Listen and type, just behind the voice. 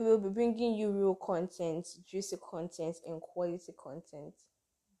We will be bringing you real content, juicy content, and quality content.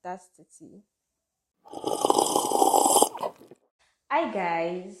 That's the tea. Hi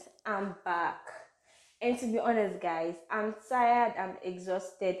guys, I'm back. And to be honest, guys, I'm tired, I'm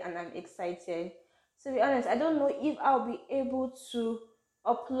exhausted, and I'm excited. To be honest, I don't know if I'll be able to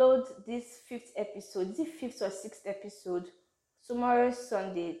upload this fifth episode, the fifth or sixth episode. Tomorrow is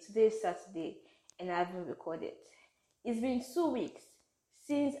Sunday, today is Saturday, and I haven't recorded. It's been 2 weeks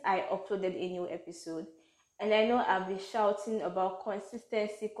since I uploaded a new episode, and I know I've been shouting about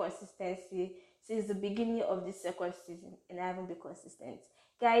consistency since the beginning of this second season, and I haven't been consistent.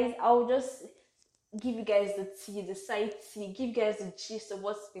 Guys, I'll just give you guys the tea, the side tea, give you guys the gist of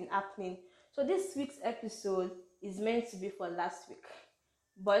what's been happening. So this week's episode is meant to be for last week,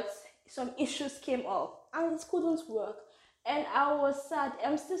 but some issues came up and it couldn't work. And I was sad.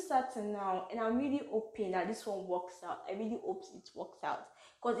 I'm still sad till now, and I'm really hoping that this one works out. I really hope it works out,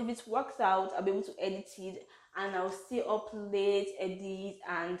 because if it works out, I'll be able to edit it, and I'll stay up late, edit,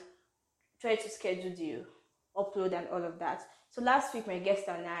 and try to schedule the upload and all of that. So last week, my guest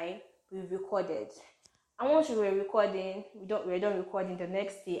and we recorded. And once we were recording, we were done recording the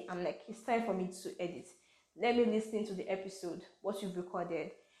next day. I'm like, it's time for me to edit. Let me listen to the episode, what you've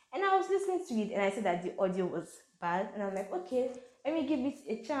recorded. And I was listening to it, and I said that the audio was bad. And I'm like, okay, let me give it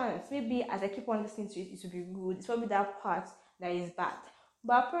a chance. Maybe as I keep on listening to it, it will be good. It's probably that part that is bad.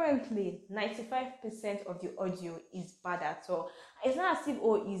 But apparently, 95% of the audio is bad at all. It's not as if,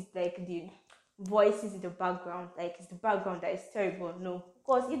 it's like the voices in the background, like it's the background that is terrible. No,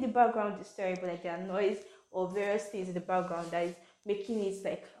 because if the background is terrible, like there are noise or various things in the background that is making it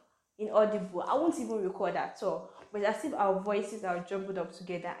like inaudible, I won't even record at all. But it's as if our voices are jumbled up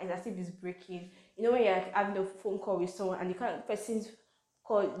together, and as if it's breaking. You know when you're like having a phone call with someone and the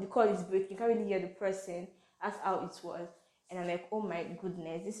call is breaking, you can't really hear the person. That's how it was. And I'm like, oh my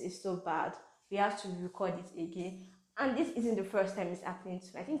goodness, this is so bad. We have to record it again. And this isn't the first time it's happening to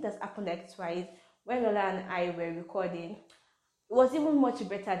me. I think that's happened like twice. When Lola and I were recording, it was even much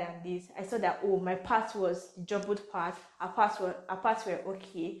better than this. I saw that my part was the jumbled part, our parts were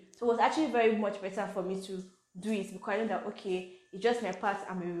okay. So it was actually very much better for me to do it, because I know that okay, it's just my part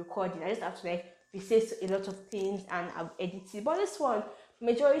I'm recording. I just have to like say a lot of things and I'll edit it. But this one,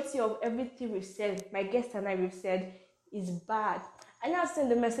 majority of everything we've said, my guest and I we've said, is bad. I now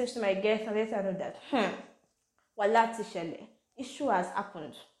send the message to my guest and let her know that Wala Tishele, issue has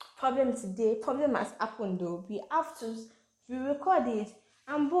happened. Problem has happened though. We have to re-record it,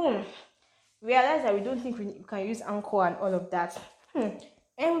 and boom, realize that we don't think we can use Anchor and all of that. And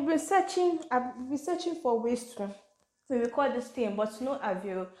I've been searching for ways to record this thing, but no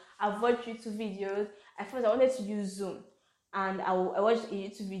avail. I've watched YouTube videos. At first I wanted to use Zoom, and I watched a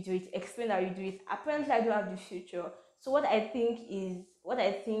YouTube video. It explained how you do it. Apparently I don't have the future. So what I think we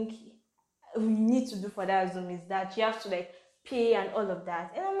need to do for that Zoom is that you have to like pay and all of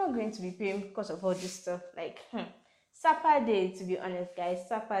that, and I'm not going to be paying because of all this stuff. Like Saturday, to be honest, guys,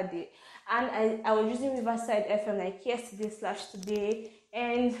 Saturday, and I was using Riverside FM like yesterday/today,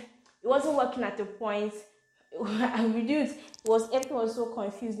 and it wasn't working at the point. I reduced. Everything was so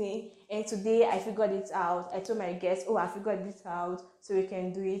confusing, and today I figured it out. I told my guests, I figured this out, so we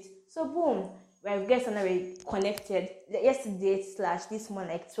can do it. So boom, my guests and I were connected yesterday slash this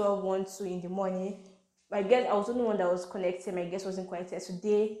morning, like 12:12 in the morning. I was the only one that was connected. My guest wasn't connected.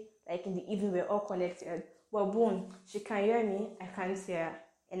 Today, like in the evening, we're all connected. Well, boom, she can hear me, I can't hear her.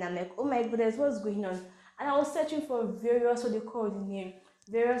 And I'm like, oh my goodness, what's going on? And I was searching for various, what they call the name,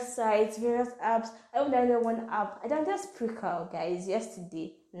 various sites, various apps. I only downloaded one app. I downloaded Spreaker, guys,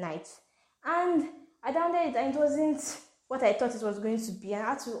 yesterday night. And I downloaded it, and it wasn't what I thought it was going to be. And I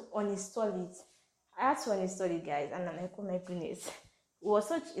had to uninstall it. Guys, and I'm like, oh my goodness. It was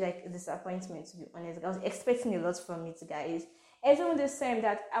such like a disappointment, to be honest. I was expecting a lot from it, guys. And even the same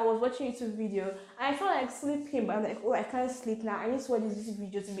that I was watching YouTube video and I felt like sleeping, but I'm like, I can't sleep now. I need to watch this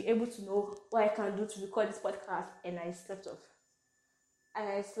video to be able to know what I can do to record this podcast. And I slept off.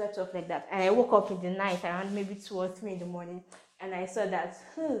 Like that. And I woke up in the night around maybe 2 or 3 in the morning, and I saw that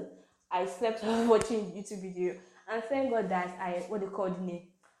I slept off watching YouTube video. And thank God that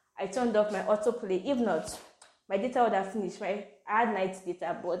I turned off my autoplay. If not, my data would have finished. I had night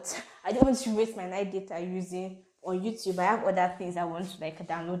data, but I don't want to waste my night data using on YouTube. I have other things I want to like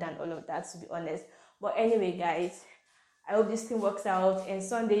download and all of that, to be honest. But anyway, guys, I hope this thing works out, and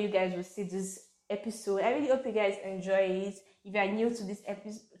Sunday you guys will see this episode. I really hope you guys enjoy it. If you are new to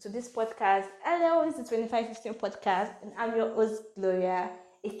this podcast, hello, this is the 2515 podcast, and I'm your host Gloria,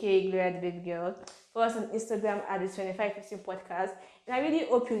 aka Gloria the Baby Girl. Follow us on Instagram at the 2515 podcast, and I really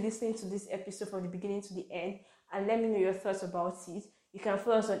hope you're listening to this episode from the beginning to the end, and let me know your thoughts about it. You can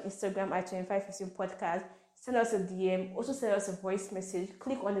follow us on Instagram at 2515 Podcast. Send us a DM. Also send us a voice message.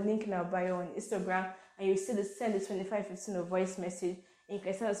 Click on the link in our bio on Instagram and you'll see the send the 2515 a voice message. And you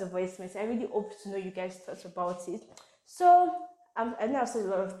can send us a voice message. I really hope to know you guys thoughts about it. So I know I've said a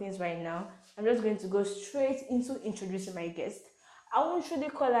lot of things right now. I'm just going to go straight into introducing my guest. I won't really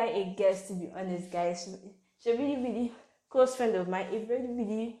call her a guest, to be honest, guys. She's a really, really close friend of mine. A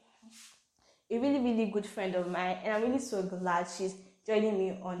really good friend of mine. And I'm really so glad she's joining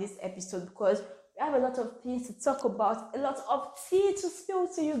me on this episode because we have a lot of things to talk about, a lot of tea to spill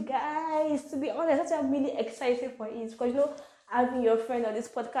to you guys. To be honest, that's why I'm really excited for it because, having your friend on this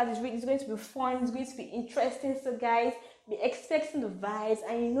podcast is going to be fun, it's going to be interesting. So guys, be expecting the vibes,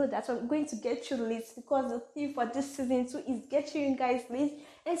 and that I'm going to get you lit because the theme for this season 2 is get you guys lit,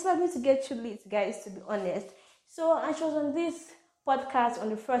 and it's not going to get you lit, guys, to be honest. So I was on this podcast on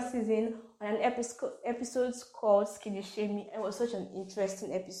the first season on an episode called Skinny Shaming. It was such an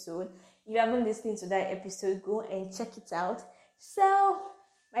interesting episode. If you haven't listened to that episode, go and check it out. So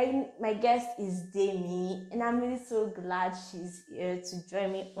my guest is Demi, and I'm really so glad she's here to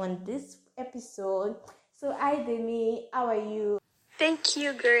join me on this episode. So hi Demi, how are you? Thank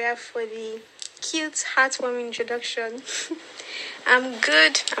you, Gloria, for the cute, heartwarming introduction. I'm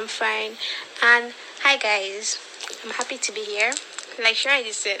good, I'm fine. And hi guys, I'm happy to be here. Like she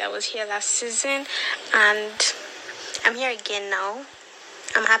already said, I was here last season and I'm here again now.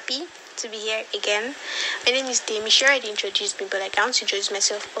 I'm happy to be here again. My name is Demi. She already introduced me, but I want to introduce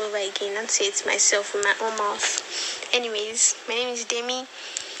myself all over again and say it myself with my own mouth. Anyways, my name is Demi,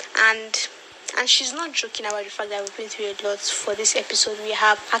 and she's not joking about the fact that we've been through a lot for this episode. We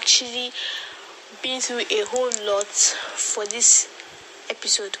have actually been through a whole lot for this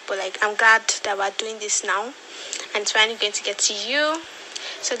episode, but I'm glad that we're doing this now and it's finally going to get to you.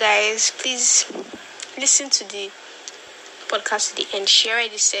 So guys, please listen to the podcast to the end. She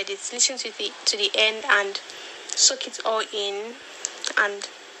already said it. Listen to the end and soak it all in, and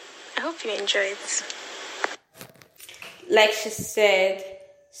I hope you enjoy it. Like she said,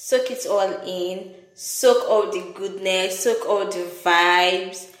 soak it all in, soak all the goodness, soak all the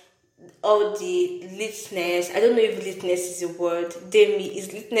vibes, all the litness. I don't know if litness is a word. Demi, is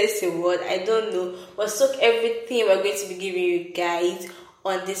litness a word? I don't know. But soak everything we're going to be giving you guys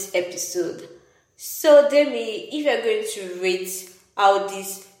on this episode. So Demi, if you're going to rate how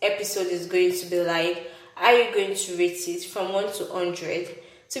this episode is going to be like, how are you going to rate it from 1 to 100?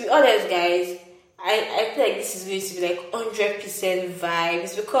 To be honest, guys, I feel like this is going to be like 100%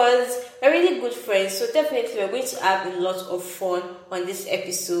 vibes because we're really good friends. So definitely we're going to have a lot of fun on this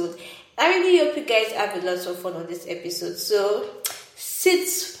episode. I really hope you guys have a lot of fun on this episode. So sit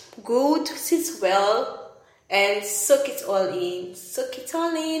good, sit well, and soak it all in. Soak it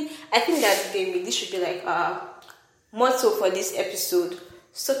all in. I think that Demi, this should be like our motto for this episode.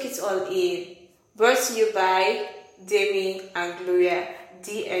 Soak it all in. Brought to you by Demi and Gloria,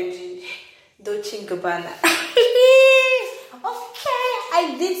 DNG, Dolce & Gabbana. Okay,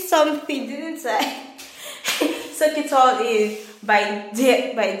 I did something, didn't I? Soak it all in by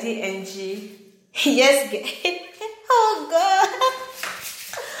DNG. Yes, guys. Oh God.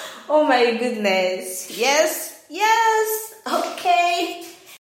 Oh my goodness. Yes. Okay.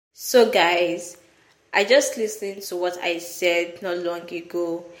 So guys, I just listened to what I said not long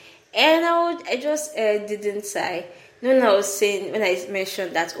ago, and I just didn't I? When I was saying, when I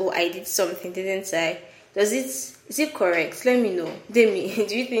mentioned that, I did something, didn't I? Is it correct? Let me know. Demi,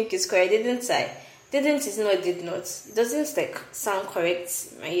 do you think it's correct? Didn't I? Didn't is not did not. It doesn't sound correct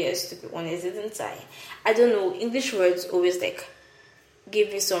in my ears, to be honest, didn't I? I don't know. English words always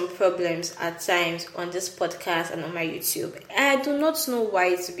give me some problems at times on this podcast and on my YouTube. And I do not know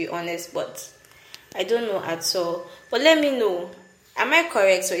why, to be honest, but I don't know at all. But let me know. Am I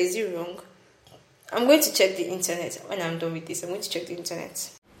correct or is it wrong? I'm going to check the internet when I'm done with this. I'm going to check the internet.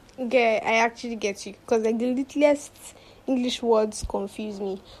 Okay, I actually get you because the littlest English words confuse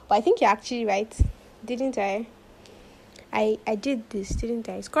me. But I think you're actually right, didn't I? I did this, didn't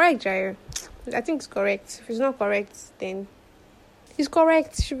I? It's correct, Jair. I think it's correct. If it's not correct, then it's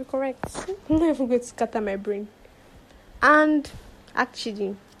correct. It should be correct. I'm not even going to scatter my brain. And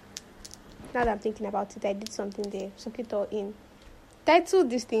actually, now that I'm thinking about it, I did something there. Soak it all in. Title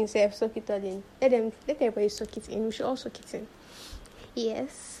this thing, soak it all in. Let everybody soak it in. We should all soak it in.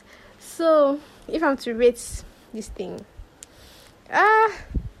 Yes. So, if I'm to rate this thing,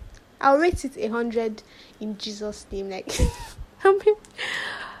 I'll rate it 100 in Jesus' name. Gloria,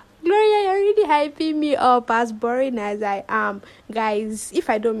 you're really hyping me up, as boring as I am. Guys, if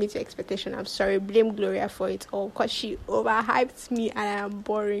I don't meet your expectation, I'm sorry. Blame Gloria for it all because she overhyped me and I am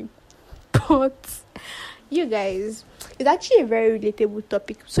boring. But You guys, it's actually a very relatable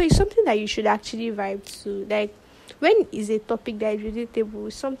topic. So it's something that you should actually vibe to. Like, when is a topic that is relatable,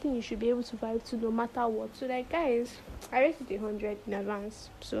 it's something you should be able to vibe to no matter what. So, like, guys, I rated 100 in advance.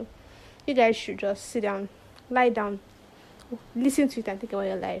 So, you guys should just sit down, lie down, listen to it, and think about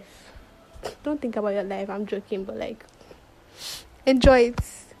your life. Don't think about your life. I'm joking, but like, enjoy it,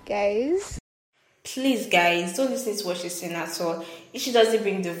 guys. Please, guys, don't listen to what she's saying at all. If she doesn't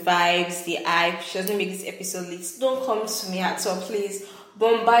bring the vibes, the hype, she doesn't make this episode lit, don't come to me at all, please.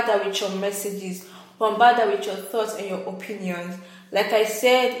 Bombard her with your messages, bombard her with your thoughts and your opinions. Like I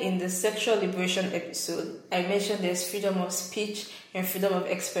said in the sexual liberation episode, I mentioned there's freedom of speech and freedom of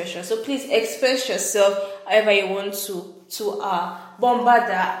expression. So please express yourself however you want to bombard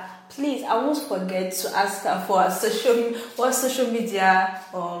her. Please, I won't forget to ask her for what social media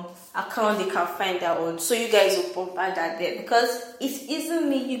account they can find her on. So you guys will bombard her there because it isn't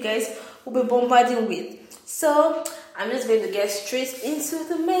me you guys will be bombarding with. So I'm just going to get straight into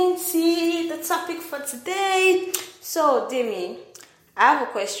the main tea, the topic for today. So Demi, I have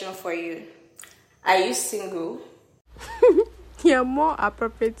a question for you. Are you single? You're more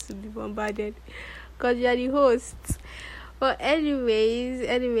appropriate to be bombarded because you're the host. But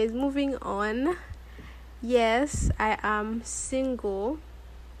anyways, moving on. Yes, I am single.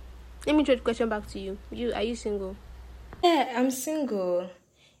 Let me throw the question back to you. Are you single? Yeah, I'm single.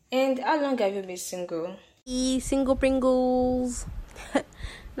 And how long have you been single? Single Pringles.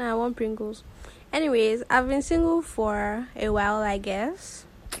 Nah, I want Pringles. Anyways, I've been single for a while, I guess.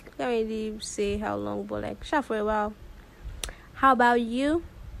 Can't really say how long, but like, for a while. How about you?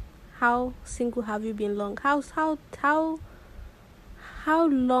 How single have you been long? How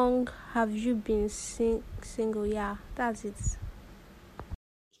long have you been single? Yeah, that's it.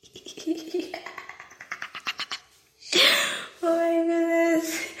 Oh my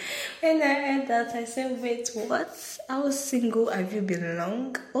goodness. When I heard that, I said, wait, what? How single have you been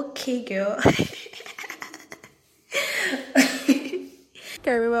long? Okay, girl. I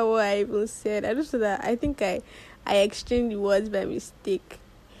can't remember what I even said. I just said that I think I exchanged the words by mistake.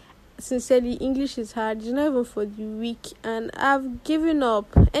 Sincerely, English is hard. It's not even for the weak, and I've given up.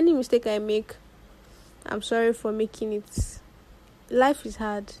 Any mistake I make, I'm sorry for making it. Life is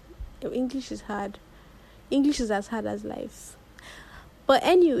hard. English is hard. English is as hard as life. But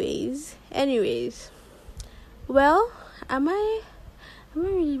anyways, well, am I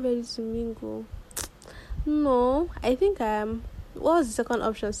really ready to mingle? No, I think I am. What was the second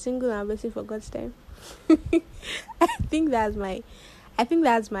option? Single and waiting for God's time. I think that's my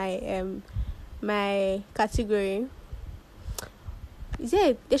my category.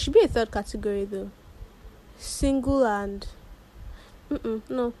 There should be a third category though. Single and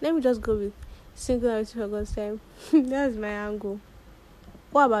no, let me just go with single and waiting for God's time. That's my angle.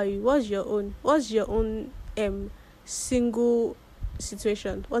 What about you? What's your own single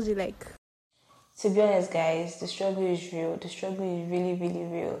situation? What's it like? To be honest, guys, the struggle is real. The struggle is really, really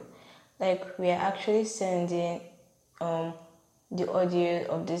real. Like, we are actually sending the audio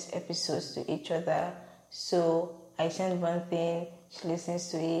of these episodes to each other. So I send one thing, she listens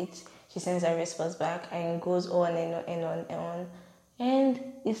to it, she sends a response back, and it goes on and on and on and on.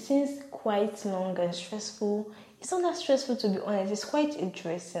 And it seems quite long and stressful. It's not that stressful, to be honest. It's quite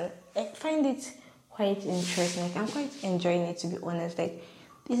interesting. I find it quite interesting. Like, I'm quite enjoying it, to be honest. Like,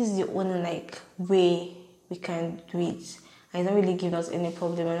 this is the only way we can do it. And it don't really give us any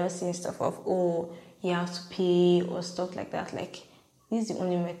problem. We're not seeing stuff of, oh, you have to pay or stuff like that. Like, this is the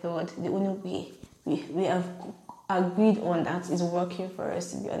only method, the only way we have agreed on that is working for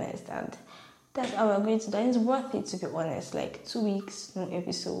us, to be honest. And that's how I agreed to that. It's worth it, to be honest. Like, 2 weeks, no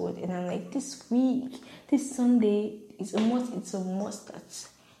episode. And I'm like, this week, this Sunday, it's a must that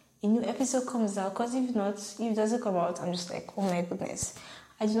a new episode comes out. Because if it doesn't come out, I'm just like, oh my goodness.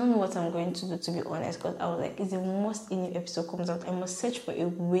 I do not know what I'm going to do, to be honest, because I was like, it's a must a new episode comes out. I must search for a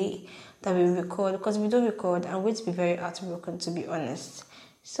way that we record, because if we don't record, I'm going to be very heartbroken, to be honest.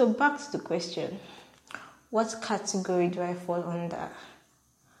 So back to the question, what category do I fall under?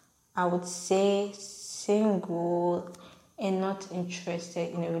 I would say single and not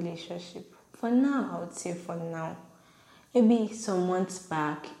interested in a relationship. For now, I would say for now. Maybe some months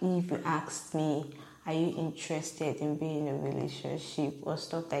back, if you asked me, are you interested in being in a relationship or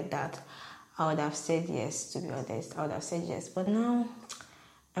stuff like that, I would have said yes, to be honest. I would have said yes. But now,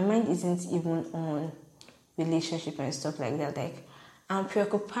 my mind isn't even on relationship and stuff like that. Like, I'm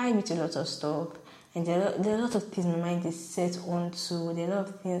preoccupied with a lot of stuff. And there are a lot of things my mind is set onto. There are a lot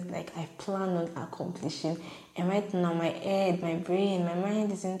of things like I plan on accomplishing. And right now, my head, my brain, my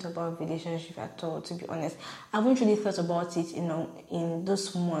mind isn't about relationship at all, to be honest. I haven't really thought about it in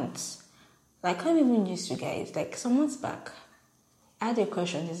those months. Like, I can't even use you guys. Like, some months back, I had a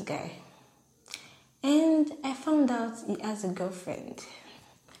crush on this guy. And I found out he has a girlfriend.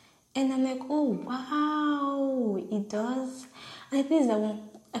 And I'm like, oh, wow, he does. And the thing is that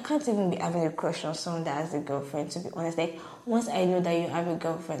I can't even be having a crush on someone that has a girlfriend, to be honest. Like, once I know that you have a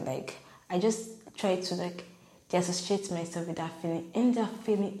girlfriend, like, I just try to, like, disassociate myself with that feeling. End that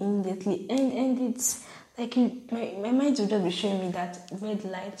feeling immediately. And it's, like, my mind will just be showing me that red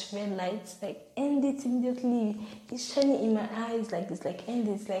light, like, end it immediately. It's shining in my eyes, like, it's like, end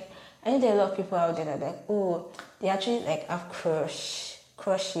it. Like, I know there are a lot of people out there that are like, oh, they actually, like, have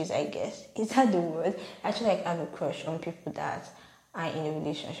crushes, I guess. Is that the word? Actually, like, I have a crush on people that are in a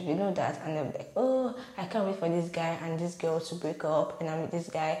relationship. You know that, and they're like, oh, I can't wait for this guy and this girl to break up, and I'm with this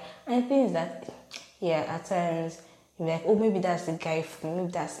guy. And the thing is that, yeah, at times you're like, oh, maybe that's the guy for me,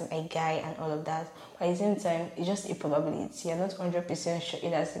 maybe that's my guy, and all of that. But at the same time, it's just a probability. You're not 100% sure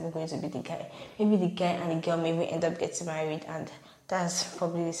if that's even going to be the guy. Maybe the guy and the girl maybe end up getting married, and that's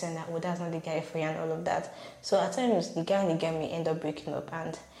probably the sign that, oh, that's not the guy for you, and all of that. So at times, the guy and the girl may end up breaking up,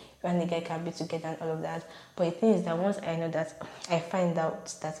 and you and the guy can be together and all of that. But the thing is that once I know that, I find out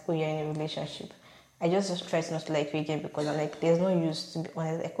that, oh, you're in a relationship, I just try to not to like you again, because I'm like, there's no use, to be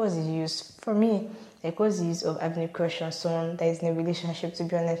honest. Like, what's the use? For me, like, what's the use of having a crush on someone that is in a relationship, to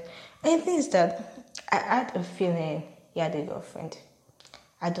be honest? And the thing is that I had a feeling he had a girlfriend.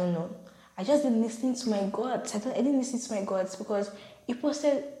 I don't know. I just didn't listen to my guts. I didn't listen to my guts, because he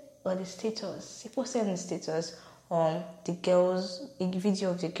posted on the status. He posted on the status the girl's a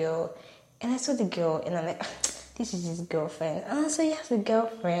video of the girl, and I saw the girl, and I'm like, this is his girlfriend. And I said, he has a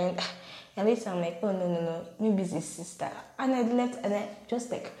girlfriend. And later I'm like, oh no, maybe it's his sister. And I left, and I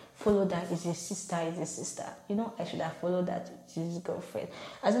just like followed that. It's his sister. You know, I should have followed that. It's his girlfriend.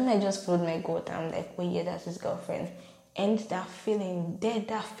 As soon as I just followed my gut, I'm like, oh yeah, that's his girlfriend. And that feeling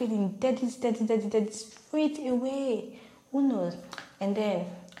dead is straight away. Who knows? And then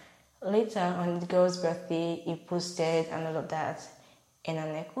later on the girl's birthday, he posted and all of that. And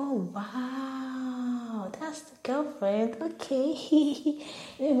I'm like, oh wow, that's the girlfriend. Okay.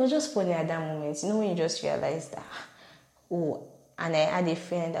 It was just funny at that moment. You know, when you just realize that, oh, and I had a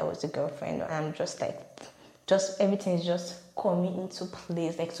feeling that was the girlfriend. And I'm just like, everything is just coming into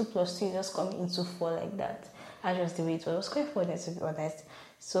place. Like 2 plus 2 is just coming into 4 like that. That's just the way it was. It was quite funny, to be honest.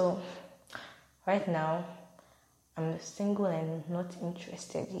 So right now, I'm single and not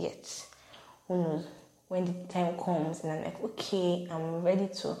interested yet. Who knows? When the time comes and I'm like, okay, I'm ready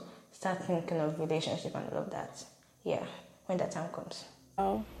to start thinking of relationship and all of that. Yeah, when that time comes.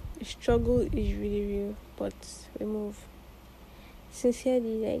 Wow, the struggle is really real, but we move.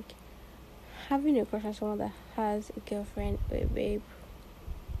 Sincerely, like, having a crush on someone that has a girlfriend or a babe,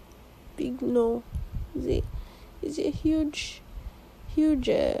 big no. It's a huge,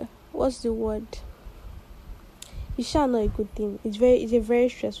 what's the word? It's sure not a good thing. It's a very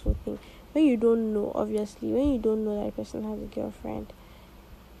stressful thing. When you don't know, obviously, when you don't know that a person has a girlfriend,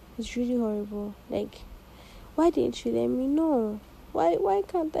 it's really horrible. Like, why didn't you let me know? Why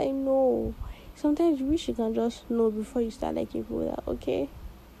can't I know? Sometimes you wish you can just know before you start liking people that, okay,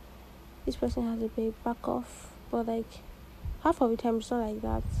 this person has a babe, back off. But like, half of the time it's not like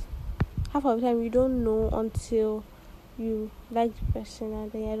that. Half of the time you don't know until you like the person,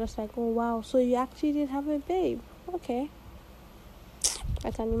 and then you're just like, oh wow, so you actually did have a babe. Okay,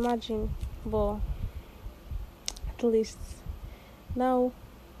 I can imagine. But at least now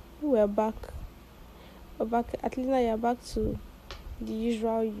we're back. At least now you're back to the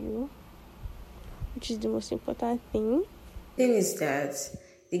usual you, which is the most important thing. Thing is that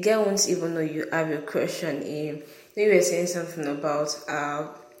the guy won't even know you have a crush on him. Maybe you were saying something about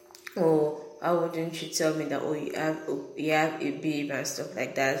oh, how wouldn't you tell me that, oh, you have a babe and stuff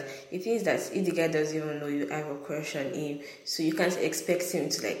like that. The thing is that if the guy doesn't even know you have a crush on him, so you can't expect him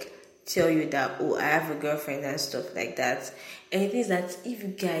to like tell you that, oh, I have a girlfriend and stuff like that. And the thing is that if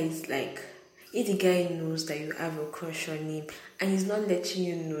the guy knows that you have a crush on him and he's not letting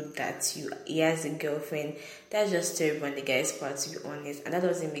you know that he has a girlfriend, that's just terrible on the guy's part, to be honest. And that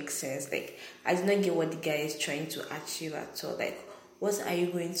doesn't make sense. Like, I do not get what the guy is trying to achieve at all. Like, what are you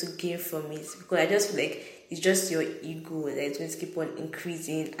going to gain from it? Because I just feel like it's just your ego that is going to keep on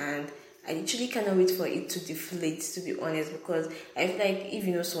increasing, and I literally cannot wait for it to deflate, to be honest, because I feel like if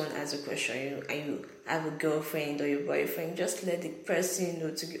you know someone has a crush on you and you have a girlfriend or your boyfriend, just let the person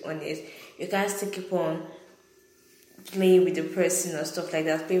know, to be honest. You can't still keep on playing with the person or stuff like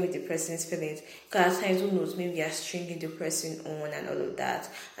that, playing with the person's feelings. Because at times, who knows, maybe you're stringing the person on and all of that,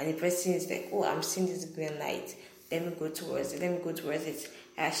 and the person is like, oh, I'm seeing this green light. Let me go towards it.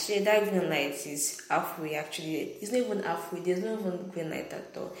 Actually, that green light is halfway. Actually, it's not even halfway. There's not even green light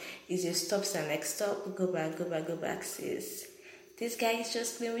at all. It's just stop sign, like stop, go back, go back, go back. Sis, this guy is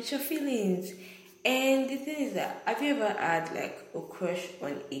just playing with your feelings. And the thing is that, have you ever had like a crush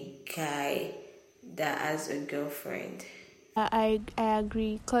on a guy that has a girlfriend? I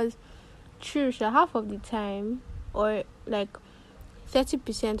agree, because true, so half of the time, or like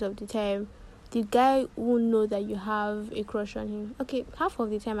 30% of the time, the guy won't know that you have a crush on him. Okay, half of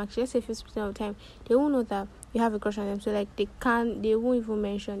the time, actually, let's say 50% of the time, they won't know that you have a crush on them. So like they won't even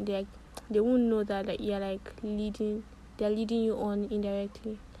mention, they won't know that like you're like they're leading you on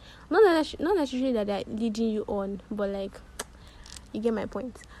indirectly. Not necessarily that they're leading you on, but like you get my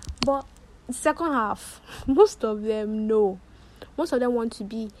point. But the second half, most of them know. Most of them want to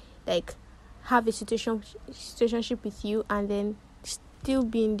be like have a situationship with you, and then still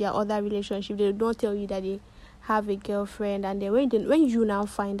be in their other relationship. They don't tell you that they have a girlfriend, and then when you now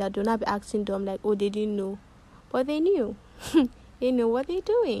find out, they'll not be asking them like, oh, they didn't know, but they knew. They know what they're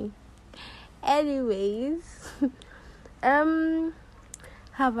doing. Anyways,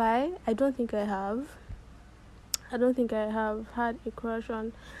 have I don't think I have. I don't think I have had a crush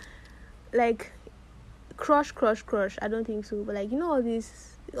on, like, crush. I don't think so. But like, all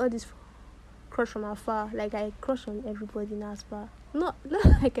this crush from afar. Like, I crush on everybody in Aspa. Not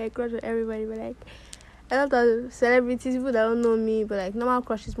like I crush on everybody, but like a lot of celebrities, people that don't know me, but like normal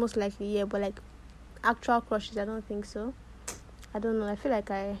crushes most likely, yeah. But like actual crushes, I don't think so. I don't know. I feel like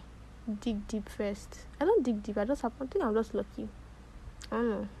I dig deep first. I don't dig deep. I think I'm just lucky. I don't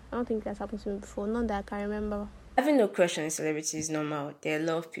know. I don't think that's happened to me before. Not that I can remember. Having no crush on a celebrity is normal. There are a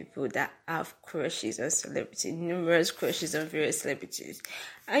lot of people that have crushes on celebrities, numerous crushes on various celebrities.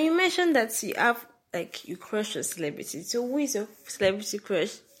 And you mentioned that you have, like, you crush on celebrities. So who is your celebrity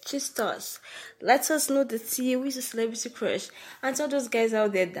crush? Just us. Let us know the tea. Who is a celebrity crush? And to all those guys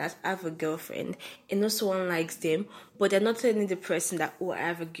out there that have a girlfriend and no one likes them, but they're not telling the person that, oh, I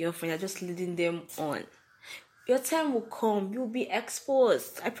have a girlfriend. They're just leading them on. Your time will come. You'll be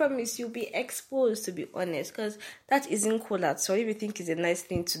exposed. I promise you'll be exposed, to be honest, because that isn't cool at all. If you think it's a nice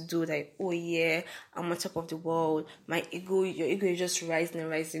thing to do, like, oh yeah, I'm on top of the world, your ego is just rising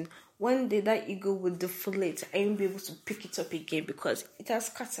and rising. One day that ego will deflate and you'll be able to pick it up again because it has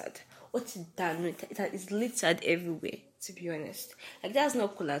scattered. What is done? It is littered everywhere, to be honest. Like, that's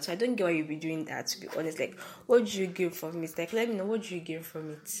not cool at all. I don't get why you'll be doing that, to be honest. Like, what do you gain from it? Like, let me know, what do you gain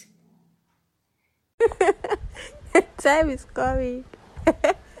from it? Time is coming.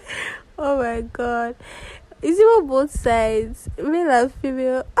 Oh my god. It's even both sides, male and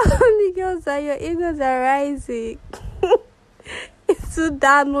female. The girls are, your egos are rising. It's too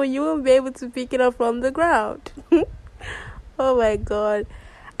damn no, you won't be able to pick it up from the ground. Oh my god.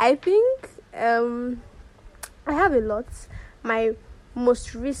 I think I have a lot. My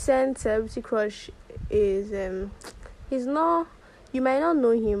most recent celebrity crush is he's not, you might not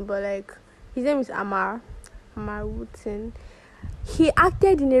know him, but like his name is Amar Wooten. He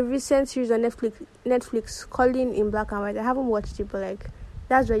acted in a recent series on Netflix Calling in Black and White. I haven't watched it, but like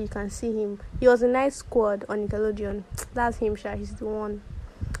that's where you can see him. He was a nice squad on Nickelodeon. That's him, Sha. He's the one.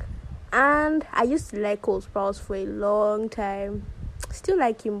 And I used to like Cole Sprouse for a long time. Still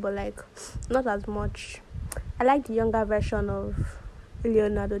like him, but like not as much. I like the younger version of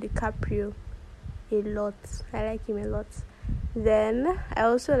Leonardo DiCaprio a lot. I like him a lot. Then I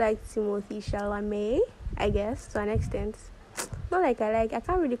also like Timothy Chalamet, I guess, to an extent. Not like I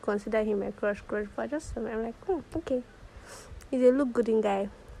can't really consider him a crush, but just I'm like, okay. He's a look gooding guy.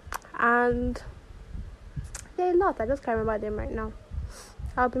 And there are a lot. I just can't remember them right now.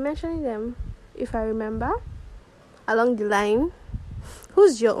 I'll be mentioning them if I remember along the line.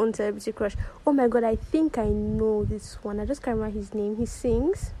 Who's your own celebrity crush? Oh my god, I think I know this one. I just can't remember his name. He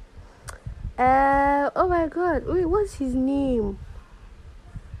sings. Oh my god. Wait, what's his name?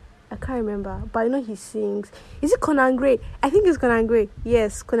 I can't remember, but I know he sings. Is it Conan Gray? I think it's Conan Gray.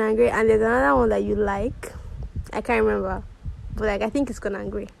 Yes, Conan Gray. And there's another one that you like. I can't remember, but like I think it's Conan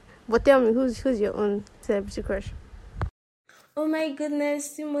Gray. But tell me, who's your own celebrity crush? Oh my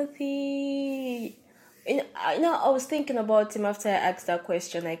goodness, Timothy. I was thinking about him after I asked that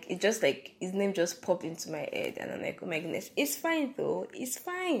question. Like, it just like his name just popped into my head, and I'm like, oh my goodness, it's fine though. It's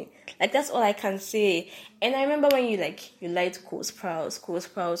fine. Like, that's all I can say. And I remember when you liked Cole Sprouse.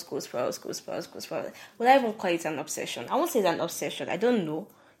 Would I even call it an obsession? I won't say it's an obsession. I don't know.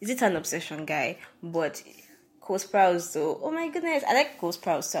 Is it an obsession, guy? But Cole Sprouse though. Oh my goodness, I like Cole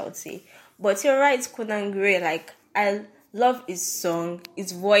Sprouse, I would say. But you're right, Conan Gray. Like, I love his song.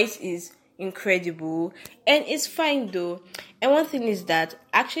 His voice is incredible, and it's fine though. And one thing is that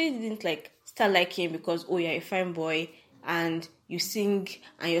I actually didn't start liking him because, oh yeah, a fine boy, and you sing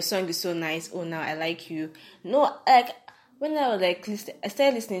and your song is so nice. Oh, now I like you. No, like when I was like I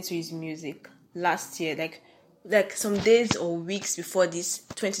started listening to his music last year, like some days or weeks before this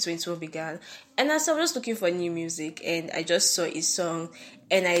 2021 began, and as I was just looking for new music, and I just saw his song,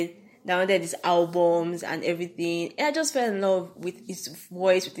 and I downloaded his albums and everything, and I just fell in love with his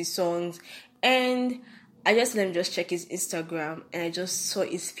voice, with his songs, and I just let me just check his Instagram, and I just saw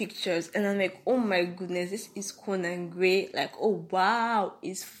his pictures, and I'm like, oh my goodness, this is Conan Gray. Like, oh wow,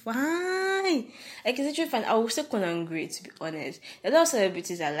 it's fine. Like, it's actually fine. I would say Conan Gray, to be honest. There are a lot of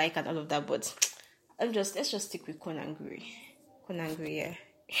celebrities I like and all of that, but let's just stick with Conan Gray. Conan Gray, yeah.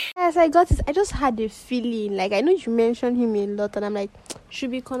 Yes, I got it. I just had a feeling. Like, I know you mentioned him a lot, and I'm like,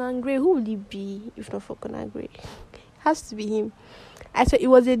 should be Conan Gray. Who would he be if not for Conan Gray? Has to be him. I thought it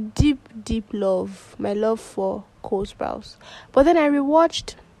was a deep, deep love. My love for Cole Sprouse. But then I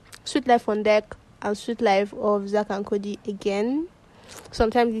rewatched Sweet Life on Deck and Sweet Life of Zack and Cody again.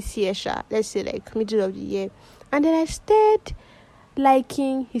 Sometimes this year, let's say like middle of the year. And then I started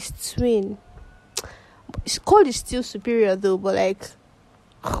liking his twin. Cole is still superior though, but like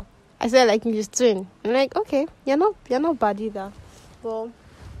I started liking his twin. I'm like, okay, you're not bad either. Well,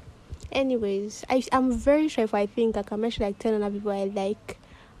 anyways, I'm very sure if I think I can mention like 10 other people I like,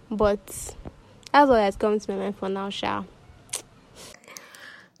 but that's all that's coming to my mind for now, Sha.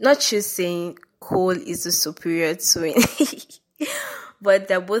 Not just saying Cole is the superior twin, but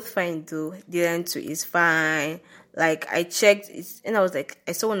they're both fine though. Dylan too is fine. Like, I checked it, and I was like,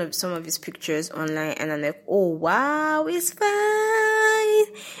 I saw some of his pictures online, and I'm like, oh wow, it's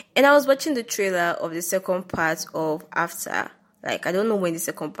fine. And I was watching the trailer of the second part of After. Like, I don't know when the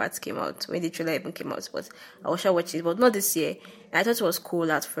second part came out, when the trailer even came out, but I was sure watch it, but not this year. And I thought it was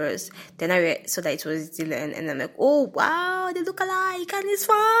cool at first. Then I saw that it was Dylan, and I'm like, oh wow, they look alike, and it's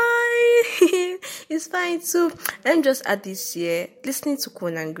fine. It's fine too. Let me just add this year, listening to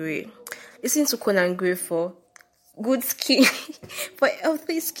Conan Gray for good skin, for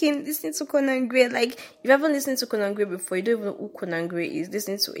healthy skin. Listening to Conan Gray, like, if you haven't listened to Conan Gray before, you don't even know who Conan Gray is.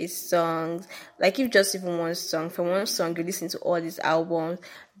 Listening to his songs, like, if just even one song, from one song you listen to all these albums,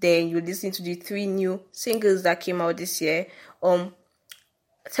 then you listen to the 3 new singles that came out this year.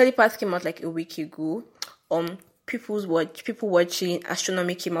 Telepath came out like a week ago. People watching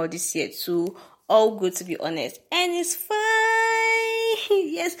Astronomy came out this year too. All good, to be honest, and it's fine.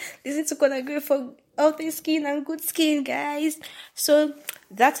 Yes, listen to Conan Gray for healthy skin and good skin, guys. So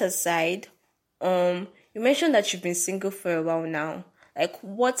that aside, you mentioned that you've been single for a while now. Like,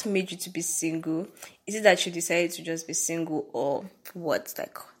 what made you to be single? Is it that you decided to just be single, or what?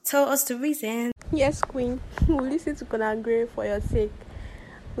 Like, tell us the reason. Yes, Queen. We'll listen to Conan Gray for your sake.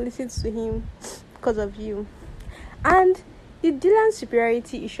 We'll listen to him because of you. And the Dylan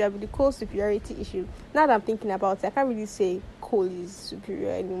superiority issue, the Cole superiority issue, now that I'm thinking about it, I can't really say Cole is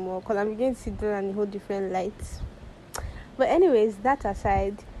superior anymore, because I'm beginning to see Dylan in a whole different light. But anyways, that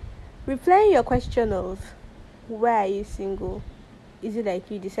aside, replying your question of why are you single? Is it like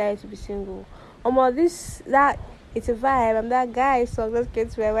you decided to be single? It's a vibe. I'm that guy, so let's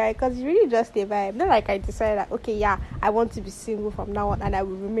get to a vibe, because it's really just a vibe. Not like I decided that, okay, yeah, I want to be single from now on and I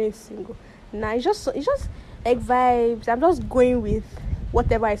will remain single. Nah, it's just like vibes. I'm just going with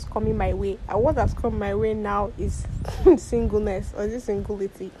whatever is coming my way, and what has come my way now is singleness, or is it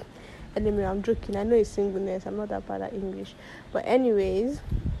singulity? Anyway, I'm joking. I know it's singleness. I'm not that bad at English, but anyways,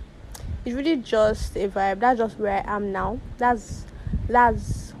 it's really just a vibe. That's just where I am now. That's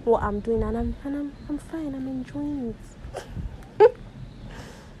what I'm doing, and I'm fine. I'm enjoying it.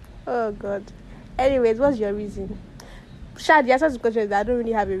 Oh God. Anyways, what's your reason? Shad, the answer to the question is that I don't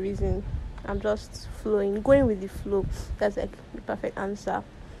really have a reason. I'm just flowing, going with the flow. That's like the perfect answer.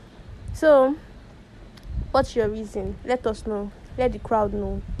 So, what's your reason? Let us know. Let the crowd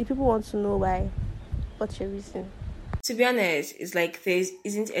know. The people want to know why. What's your reason? To be honest, it's like there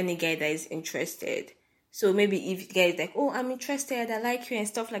isn't any guy that is interested. So maybe if the guy is like, oh, I'm interested, I like you and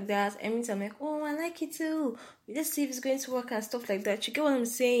stuff like that, I mean, I'm like, oh, I like you too. Let's see if it's going to work and stuff like that. You get what I'm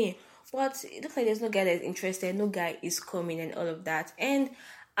saying? But it looks like there's no guy that's interested, no guy is coming and all of that. And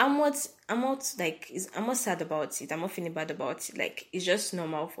I'm not sad about it. I'm not feeling bad about it. Like, it's just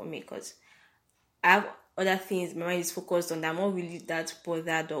normal for me, because I have other things my mind is focused on that I'm not really that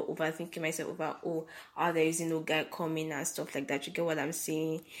bothered or overthinking myself over, oh, there is no guy coming and stuff like that. You get what I'm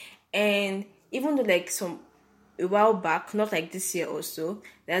saying? And even though like a while back, not like this year also,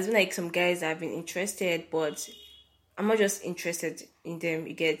 there's been like some guys that have been interested, but I'm not just interested in them,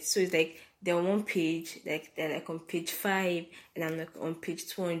 you get. So it's like they're on one page, like they're like on page 5, and I'm like on page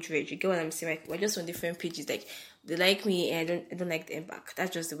 200. You get what I'm saying? Like, we're just on different pages. Like, they like me and I don't like them back.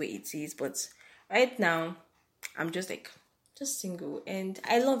 That's just the way it is. But right now, I'm just single, and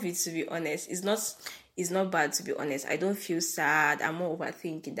I love it, to be honest. It's not bad, to be honest. I don't feel sad. I'm more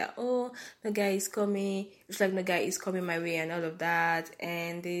overthinking that, oh, the guy is coming. It's like the guy is coming my way and all of that.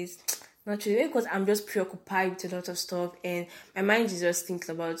 And this not really, because I'm just preoccupied with a lot of stuff, and my mind is just thinking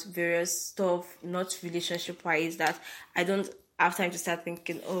about various stuff, not relationship wise, that I don't have time to start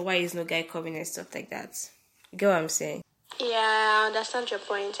thinking, oh, why is no guy coming and stuff like that. You get what I'm saying? Yeah, I understand your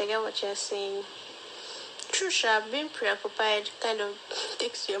point. I get what you're saying. True, sure, being preoccupied kind of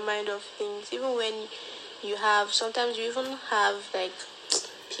takes your mind off things. Even when sometimes you even have like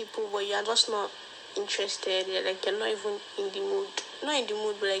people where you are just not interested. You're not even in the mood. Not in the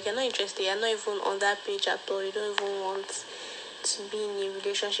mood, but like you're not interested. You're not even on that page at all. You don't even want to be in a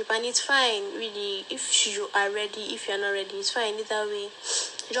relationship, and it's fine, really. If you are ready, if you're not ready, it's fine. Either way,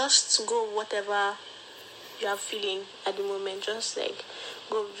 just go whatever you are feeling at the moment. Just like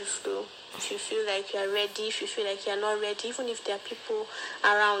go with the flow. If you feel like you are ready, if you feel like you are not ready, even if there are people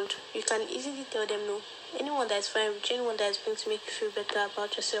around, you can easily tell them no. Anyone that's fine with you, anyone that's going to make you feel better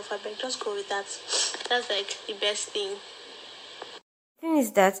about yourself, I beg, just go with that. That's like the best thing. Thing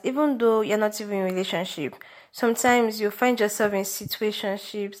is that even though you're not even in a relationship, sometimes you find yourself in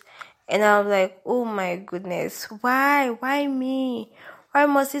situationships, and I'm like, oh my goodness, why me, why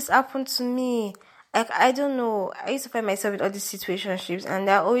must this happen to me? Like, I don't know, I used to find myself in all these situationships, and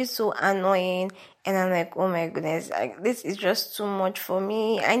they're always so annoying, and I'm like, oh my goodness, like, this is just too much for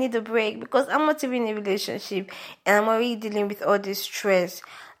me. I need a break, because I'm not even in a relationship, and I'm already dealing with all this stress.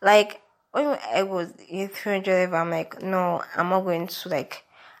 Like, when I was in 300 level, I'm like, no, I'm not going to like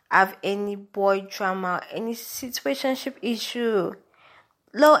have any boy drama, any situationship issue.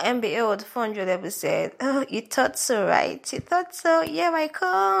 Lo and behold, 400 level said, oh, you thought so, right? You thought so? Yeah, I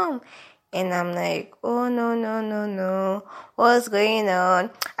come. And I'm like, oh, no, no, no, no. What's going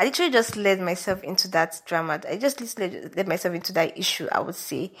on? I literally just led myself into that drama. I just led myself into that issue, I would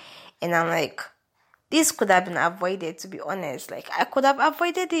say. And I'm like, this could have been avoided, to be honest. Like, I could have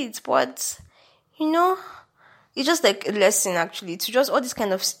avoided it, but, it's just like a lesson, actually, to just all these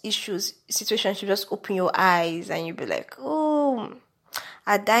kind of issues, situations, you just open your eyes and you be like, oh,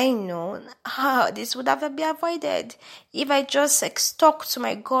 had I known, this would have been avoided. If I just like stuck to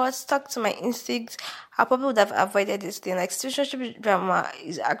my gut, stuck to my instincts, I probably would have avoided this thing. Like, situationship drama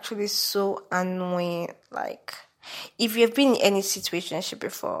is actually so annoying. Like, if you've been in any situationship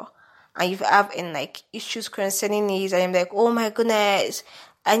before and you have any like issues concerning it, and you're like, oh my goodness,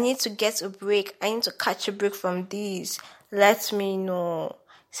 I need to get a break. I need to catch a break from this. Let me know.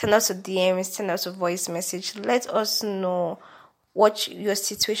 Send us a DM, send us a voice message. Let us know what your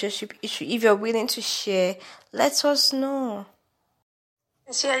situationship issue. If you're willing to share, let us know.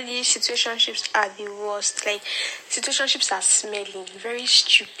 Sincerely, situationships are the worst. Like, situationships are smelly, very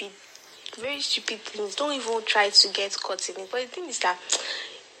stupid things. Don't even try to get caught in it. But the thing is that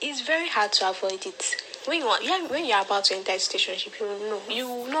it's very hard to avoid it. When you're about to enter a situationship, you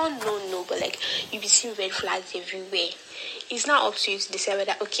will not know, but like you'll be seeing red flags everywhere. It's not up to you to decide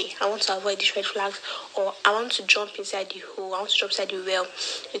whether, okay, I want to avoid these red flags, or I want to jump inside the hole, I want to jump inside the well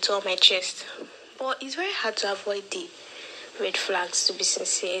with all my chest. But it's very hard to avoid the red flags, to be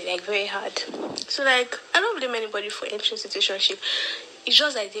sincere. Like, very hard. So like, I don't blame anybody for entering situationship. It's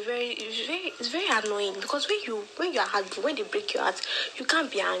just like it's very annoying, because when you're angry, when they break your heart, you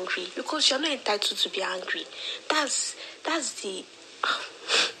can't be angry because you're not entitled to be angry. That's the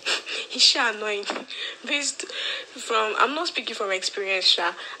it's sure annoying. Based from, I'm not speaking from experience,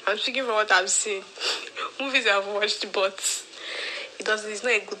 sure. I'm speaking from what I've seen, movies I've watched, but it's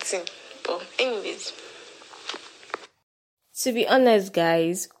not a good thing. But anyways, to be honest,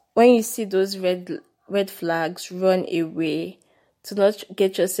 guys, when you see those red flags, run away. To not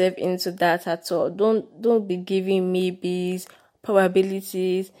get yourself into that at all. Don't be giving maybes,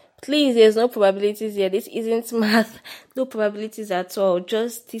 probabilities. Please, there's no probabilities here. This isn't math. No probabilities at all.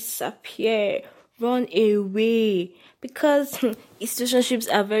 Just disappear. Run away. Because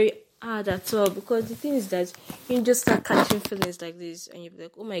situationships are very hard at all. Because the thing is that you just start catching feelings like this, and you're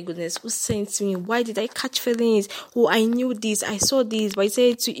like, oh my goodness, who sent me? Why did I catch feelings? Oh, I knew this, I saw this, but I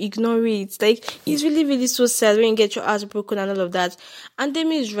said to ignore it. Like, it's really, really so sad when you get your heart broken and all of that. And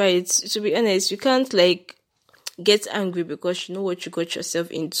Demi is right. To be honest, you can't like get angry because you know what you got yourself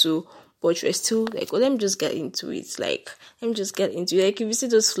into, but you're still like, oh, let me just get into it. Like, let me just get into it. Like, if you see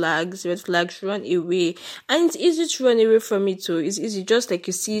those red flags, run away. And it's easy to run away from it too. It's easy, just like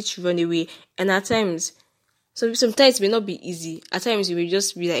you see it, run away. And at times, sometimes it may not be easy. At times, you will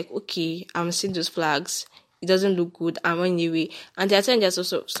just be like, okay, I'm seeing those flags. it doesn't look good and run away. And there are times there's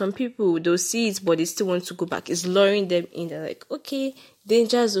also some people, they'll see it but they still want to go back. It's luring them in. They're like, okay,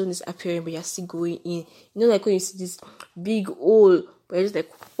 danger zone is appearing, but you're still going in. Like when you see this big hole, but you're just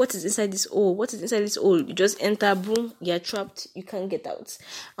like, what is inside this hole? What is inside this hole? You just enter, boom, you're trapped, you can't get out.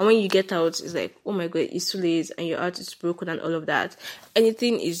 And when you get out, it's like, oh my god, it's too late and your heart is broken and all of that.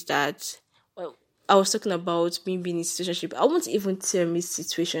 Anything is that, well, I was talking about me being in a situationship. I won't even tell me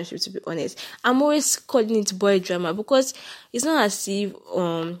situationship, to be honest. I'm always calling it boy drama because it's not as if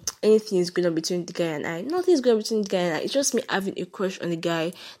anything is going on between the guy and I. Nothing is going on between the guy and I. It's just me having a crush on the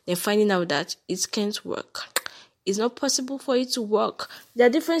guy, then finding out that it can't work. It's not possible for it to work. There are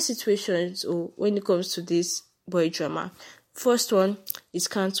different situations when it comes to this boy drama. First one, it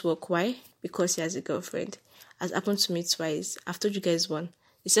can't work. Why? Because he has a girlfriend. Has happened to me twice. I've told you guys one.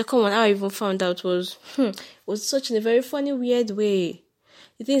 The second one, how I even found out was such in a very funny, weird way.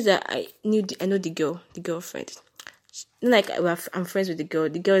 The thing is that I know the girlfriend. Like, I'm friends with the girl.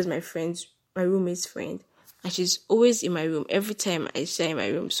 The girl is my roommate's friend. And she's always in my room. Every time I see her in my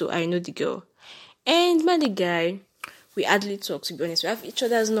room, so I know the girl. And the guy, we hardly talk, to be honest. We have each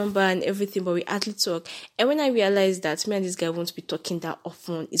other's number and everything, but we hardly talk. And when I realized that me and this guy won't be talking that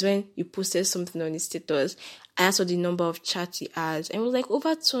often, is when he posted something on his status. I asked for the number of chats he has, and it was like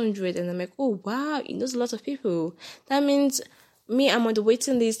over 200. And I'm like, oh wow, he knows a lot of people. That means I'm on the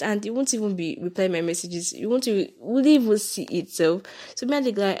waiting list, and he won't even be replying my messages. You won't even see it. So me and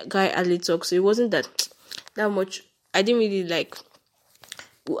the guy hardly talk. So it wasn't that much. I didn't really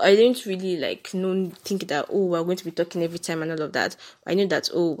think that, we're going to be talking every time and all of that. I knew that,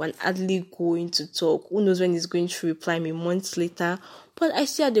 we're hardly going to talk. Who knows when he's going to reply me months later. But I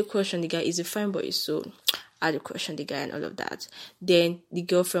still had a crush on the guy. He's a fine boy, so I had a crush on the guy and all of that. Then the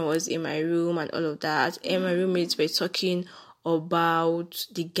girlfriend was in my room and all of that. And my roommates were talking about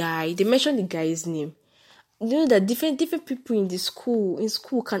the guy. They mentioned the guy's name. You know that different people in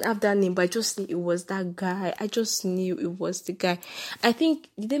school can have that name, but I just knew it was that guy. I just knew it was the guy. I think,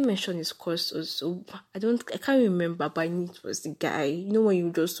 did they mention his course also? I can't remember, but I knew it was the guy. You know when you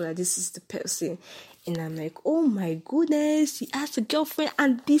just know that this is the person. And I'm like, oh my goodness, he has a girlfriend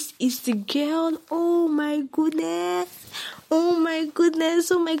and this is the girl. Oh my goodness. Oh my goodness.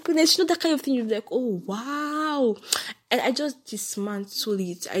 You know that kind of thing, you're like, oh wow. And I just dismantled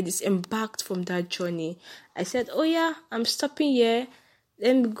it. I disembarked from that journey. I said, oh yeah, I'm stopping here.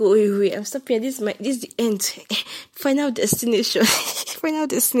 Let me go away. I'm stopping here. This is the end. Final destination. Final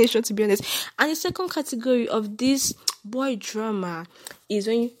destination, to be honest. And the second category of this boy drama is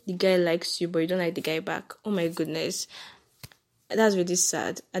when the guy likes you, but you don't like the guy back. Oh my goodness. That's really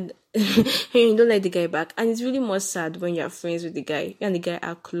sad. And you don't like the guy back. And it's really more sad when you're friends with the guy. You and the guy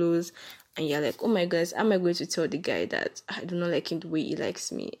are close. And you're like, oh my goodness, how am I going to tell the guy that I do not like him the way he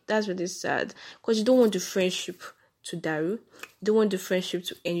likes me? That's really sad. Because you don't want the friendship to daru. You don't want the friendship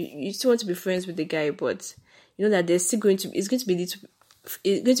to end. You still want to be friends with the guy, but you know that there's still going to be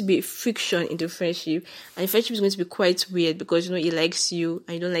friction in the friendship. And the friendship is going to be quite weird because, he likes you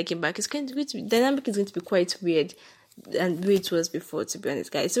and you don't like him back. Dynamic is going to be quite weird than the way it was before, to be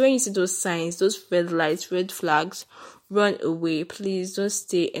honest, guys. So when you see those signs, those red lights, red flags, run away. Please don't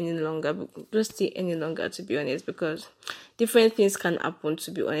stay any longer. Don't stay any longer, to be honest, because different things can happen,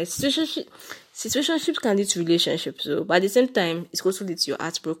 to be honest. Situationships can lead to relationships, though, but at the same time, it's also lead to your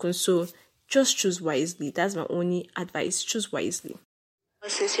heart broken. So just choose wisely. That's my only advice. Choose wisely.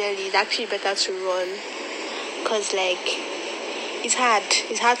 Sincerely, it's actually better to run, because it's hard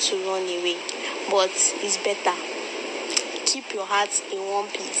to run away, but it's better. Keep your heart in one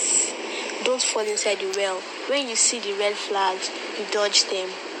piece. Don't fall inside the well. When you see the red flags, you dodge them.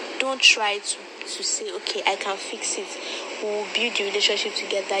 Don't try to say, okay, I can fix it. We'll build the relationship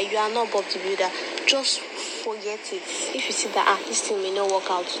together. You are not Bob the Builder. Just forget it. If you see that this thing may not work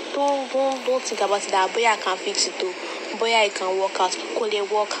out, don't think about it. That boy, I can fix it too. Boy, I can work out. Call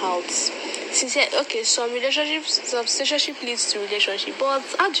it work out. Okay, some situationship leads to relationship, but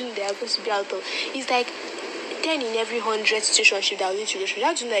how do you know they are going to be out of? It's like 10 in every 100 situationship that will lead to relationship.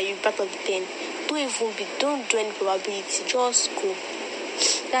 How do you know that you're part of the 10? Don't do any probability. Just go.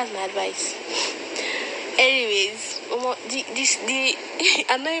 That's my advice. Anyways, the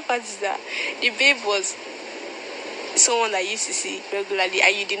annoying part is that the babe was someone that you used to see regularly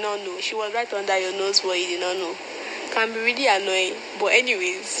and you did not know. She was right under your nose, but you did not know. Can be really annoying. But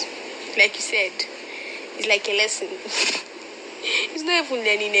anyways, like you said, it's like a lesson. It's not even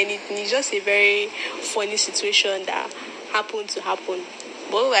learning anything. It's just a very funny situation that happened to happen.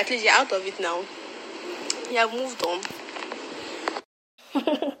 But at least you're out of it now. You have moved on.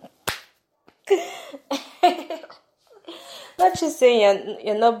 Not just saying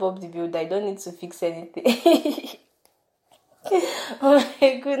you're not Bob the Builder. I don't need to fix anything. Oh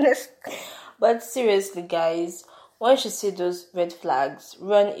my goodness. But seriously, guys, once you see those red flags,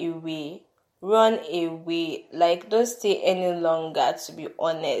 run away. Run away. Like, don't stay any longer, to be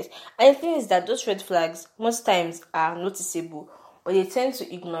honest. And the thing is that those red flags most times are noticeable, but they tend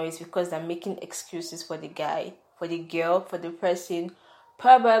to ignore it because they're making excuses for the guy, for the girl, for the person.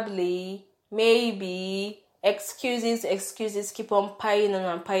 Probably, maybe, excuses keep on piling on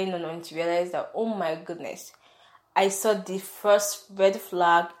and piling on until you realize that, oh my goodness, I saw the first red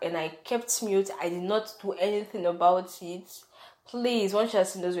flag and I kept mute. I did not do anything about it. Please, once you have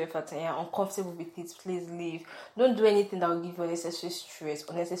seen those red flags and you're uncomfortable with it, please leave. Don't do anything that will give you unnecessary stress,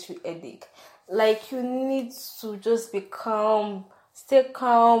 unnecessary headache. Like, you need to just be calm, stay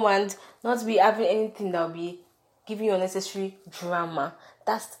calm, and not be having anything that will be giving you unnecessary drama.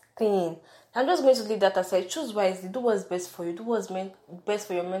 That's the thing. I'm just going to leave that aside. Choose wisely. Do what's best for you. Do what's best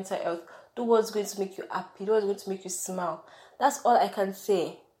for your mental health. Do what's going to make you happy. Do what's going to make you smile. That's all I can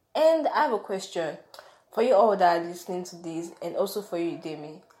say. And I have a question for you all that are listening to this, and also for you,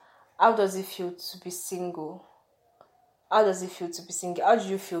 Demi. How does it feel to be single? How does it feel to be single? How do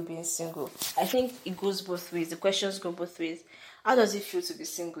you feel being single? I think it goes both ways. The questions go both ways. How does it feel to be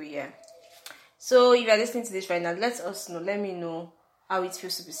single? Yeah. So if you're listening to this right now, let us know. Let me know how it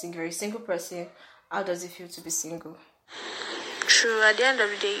feels to be single. You're a single person. How does it feel to be single? True. At the end of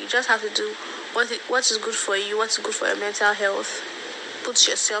the day, you just have to do what is good for you, what's good for your mental health. Put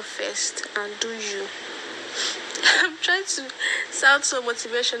yourself first and do you. I'm trying to sound so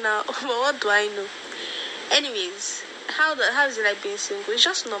motivational, but what do I know? Anyways, how is it like being single? It's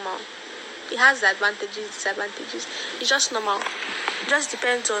just normal. It has the advantages, disadvantages. It's just normal. It just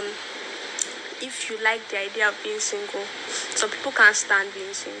depends on if you like the idea of being single. Some people can't stand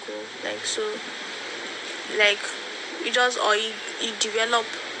being single. You develop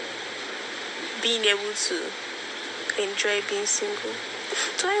being able to enjoy being single.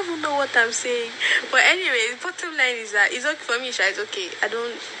 Do I even know what I'm saying? But anyway, the bottom line is that it's okay for me. It's okay. I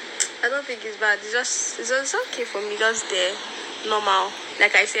don't think it's bad. It's okay for me. Just the normal.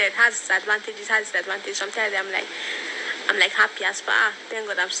 Like I said, has its advantages, has its disadvantages. Sometimes I'm like happy as far.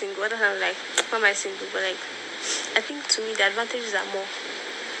 Thank God I'm single. Other times I'm like, why am I single? But like, I think to me the advantages are more.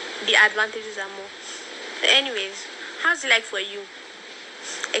 But anyways, how's it like for you?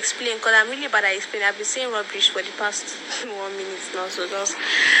 Explain, because I'm really bad at explaining. I've been saying rubbish for the past 1 minute now, so just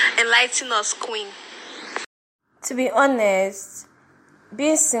enlighten us, queen. To be honest,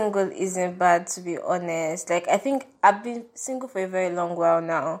 being single isn't bad, to be honest. Like, I think I've been single for a very long while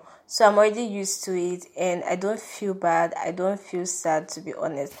now, so I'm already used to it, and I don't feel bad, I don't feel sad, to be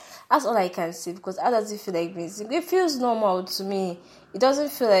honest. That's all I can say, because how does it feel like being single? It feels normal to me. It doesn't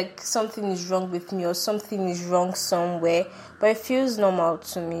feel like something is wrong with me or something is wrong somewhere, but it feels normal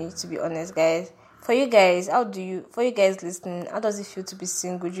to me, to be honest, guys. For you guys listening, how does it feel to be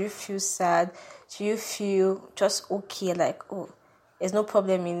single? Do you feel sad? Do you feel just okay, like, oh, there's no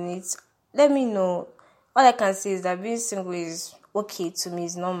problem in it? Let me know. All I can say is that being single is okay to me,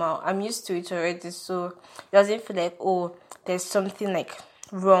 it's normal. I'm used to it already, so it doesn't feel like, oh, there's something like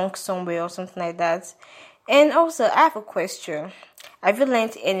wrong somewhere or something like that. And also, I have a question. Have you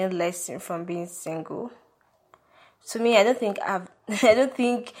learned any lesson from being single? To me, I don't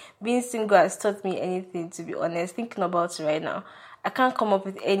think being single has taught me anything, to be honest. Thinking about it right now, I can't come up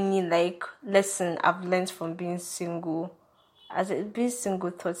with any like lesson I've learned from being single. Being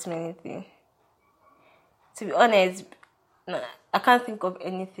single taught me anything. To be honest, no, I can't think of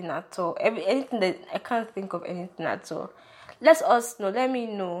anything at all. I can't think of anything at all. Let us know. Let me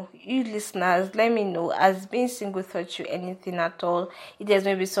know. You listeners, let me know. Has being single taught you anything at all? If there's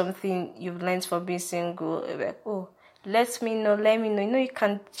maybe something you've learned from being single, like, oh, let me know. Let me know. You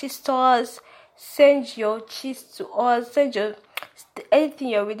can gist to us. Send your gist to us. Send your anything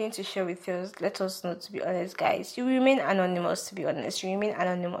you're willing to share with us. Let us know, to be honest, guys. You remain anonymous, to be honest. You remain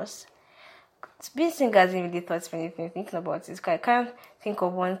anonymous. Being single hasn't really taught me anything. Thinking about it, I can't think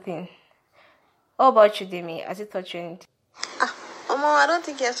of one thing. How about you, Demi? Has it taught you anything? I don't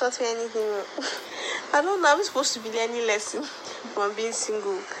think he has taught me anything. I don't know. I'm supposed to be learning lesson from being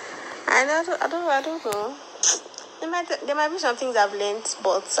single. I don't know. There might be some things I've learned,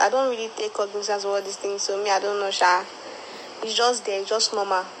 but I don't really take cognizance of all these things. So I don't know, Sha. It's just there, it's just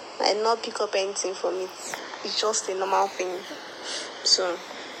normal. I did not pick up anything from it. It's just a normal thing. So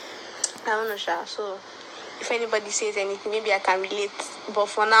I don't know, Sha. So if anybody says anything, maybe I can relate. But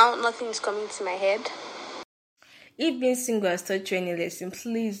for now, nothing is coming to my head. If being single has taught you any lesson,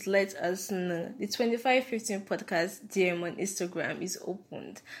 please let us know. The 2515 podcast DM on Instagram is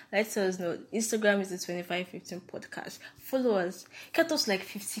opened. Let us know. Instagram is the 2515 podcast. Follow us. Get us like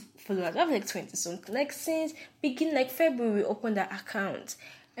 50 followers. We have like 20 something. Like since beginning, like February, we opened that account.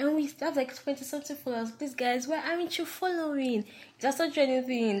 And we have like 20 something followers. Please, guys, why aren't you following? It has taught you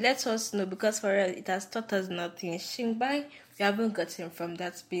anything, let us know, because for us, it has taught us nothing. Shingbai, we haven't gotten from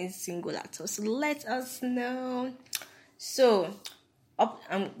that being single at all. So let us know. So,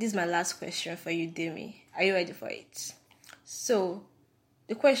 this is my last question for you, Demi. Are you ready for it? So,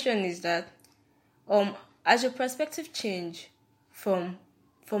 the question is that, has your perspective changed from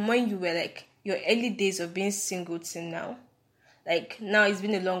when you were like your early days of being single till now? Like now it's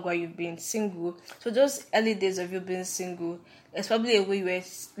been a long while you've been single. So those early days of you being single, there's probably a way you were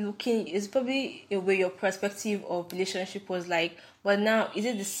looking, it's probably a way your perspective of relationship was like, but now is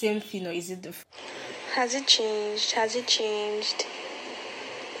it the same thing or is it different? Has it changed? Has it changed?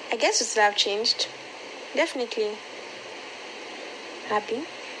 I guess it would have changed. Definitely. Happy?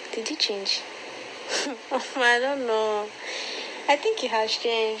 Did it change? I don't know. I think it has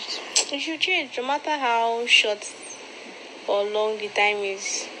changed. It should change no matter how short or long the time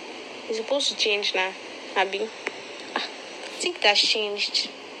is. It's supposed to change now, Abby. I think that's changed.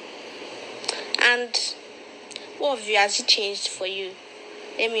 And what of you, has it changed for you?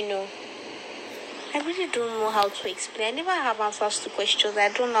 Let me know. I really don't know how to explain. I never have answers to questions. I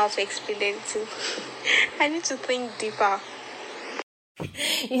don't know how to explain anything. I need to think deeper.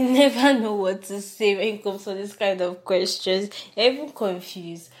 You never know what to say when it comes to this kind of questions. You're even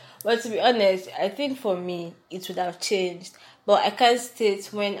confused. But to be honest, I think for me, it would have changed. But I can't state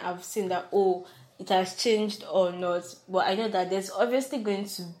when I've seen that, it has changed or not. But I know that there's obviously going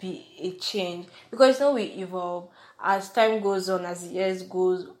to be a change. Because we evolve. As time goes on, as the years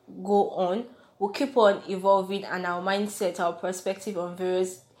go on, we'll keep on evolving and our mindset, our perspective on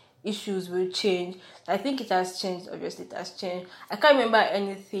various issues will change. I think it has changed. Obviously, it has changed. I can't remember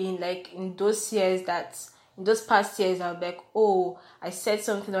anything like in those past years, I'll be like, I said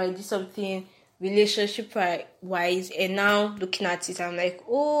something or I did something relationship wise, and now looking at it, I'm like,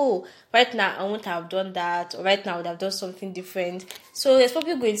 right now I wouldn't have done that, or right now I would have done something different. So there's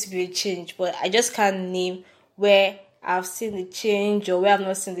probably going to be a change, but I just can't name where I've seen the change or where I've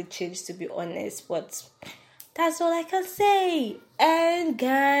not seen the change, to be honest. But that's all I can say. And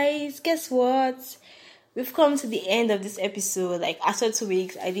guys, guess what? We've come to the end of this episode. Like after 2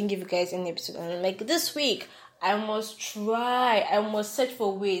 weeks, I didn't give you guys any episode. And like this week, I must search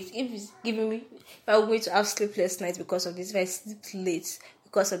for ways. If I'm going to have sleepless nights because of this, if I sleep late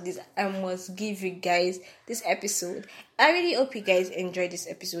because of this, I must give you guys this episode. I really hope you guys enjoyed this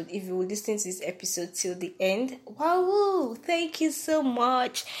episode. If you will listen to this episode till the end, wow, thank you so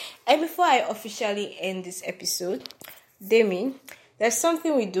much. And before I officially end this episode, Demi, there's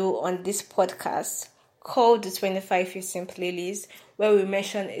something we do on this podcast called the 2515 playlist, where we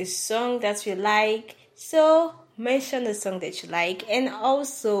mention a song that we like. So mention the song that you like, and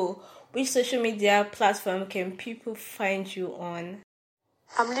also which social media platform can people find you on?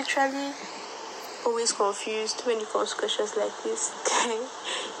 I'm literally always confused when it comes to questions like this.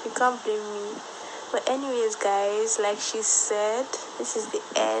 You can't blame me. But anyways, guys, like she said, this is the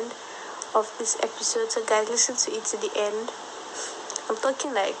end of this episode. So guys, listen to it to the end. I'm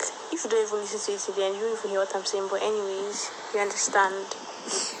talking like, if you don't even listen to it to the end, you don't even hear what I'm saying. But anyways, you understand.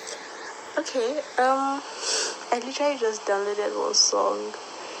 Okay, I literally just downloaded one song.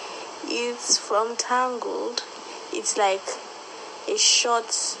 It's from Tangled. It's like a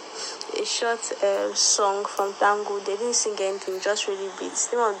short song from Tangled. They didn't sing anything, just really beats.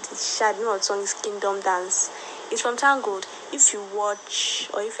 The name of the song is Kingdom Dance. It's from Tangled. If you watch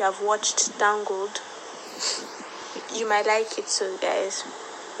or if you have watched Tangled, you might like it too, guys.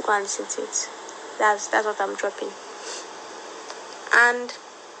 Go and listen to it. That's what I'm dropping. And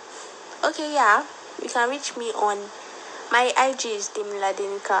okay, yeah, you can reach me on my IG is Demila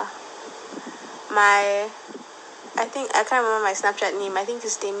Denika. I can't remember my Snapchat name. I think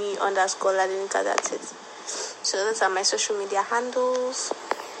it's Demi_Ladenika. That's it. So those are my social media handles.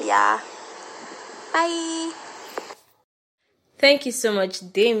 Yeah. Bye. Thank you so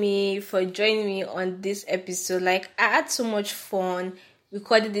much, Demi, for joining me on this episode. Like, I had so much fun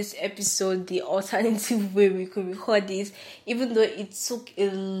recording this episode the alternative way we could record this, even though it took a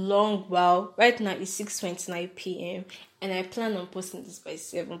long while. Right now it's 6:29 p.m. and I plan on posting this by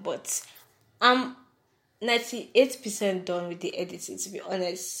 7, but I'm 98% done with the editing, to be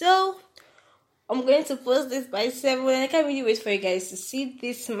honest. So I'm going to post this by 7. I can't really wait for you guys to see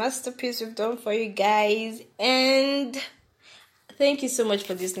this masterpiece we've done for you guys. And Thank you so much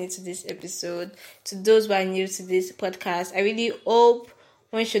for listening to this episode. To those who are new to this podcast, I really hope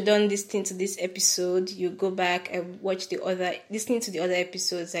once you're done listening to this episode, you go back and listening to the other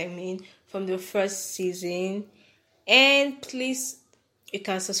episodes, from the first season. And please, you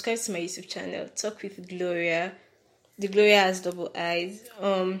can subscribe to my YouTube channel, Talk with Gloria. The Gloria has double eyes.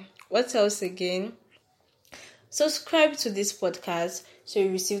 What else again? Subscribe to this podcast so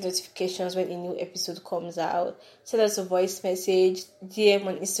you receive notifications when a new episode comes out. Send us a voice message, DM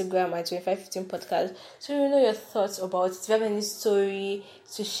on Instagram at 2515 podcast so you know your thoughts about it. If you have any story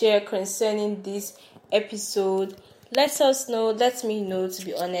to share concerning this episode, let us know. Let me know, to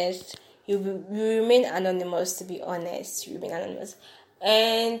be honest. You remain anonymous, to be honest. You remain anonymous.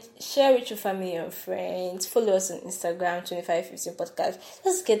 And share with your family and friends. Follow us on Instagram, 2515 podcast.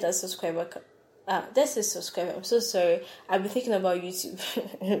 Let's get a subscriber. That's a subscriber. I'm so sorry. I've been thinking about YouTube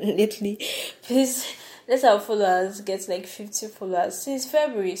lately. Please, let's our followers get like 50 followers. Since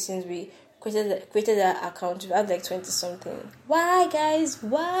February, since we created that account, we've had like 20 something. Why, guys?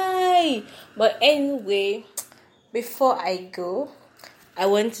 Why? But anyway, before I go, I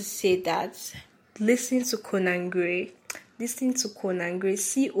want to say that listen to Conan Gray. Listen to Conan Gray,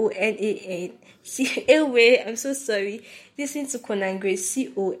 Conan. I'm so sorry. Listen to Conan Gray,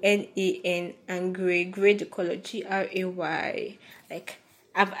 Conan, and Gray the color, Gray. Like,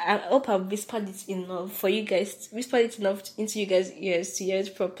 I hope I've whispered it enough for you guys. Whispered it enough into you guys' ears to hear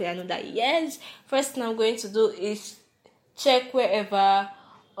it properly. I know that yes. First thing I'm going to do is check wherever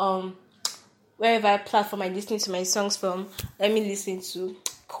platform I'm listening to my songs from. Let me listen to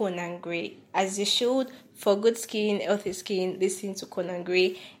Conan Gray, as you should. For good skin, healthy skin, listen to Conan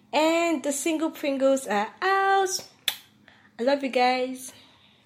Gray. And the single Pringles are out. I love you guys.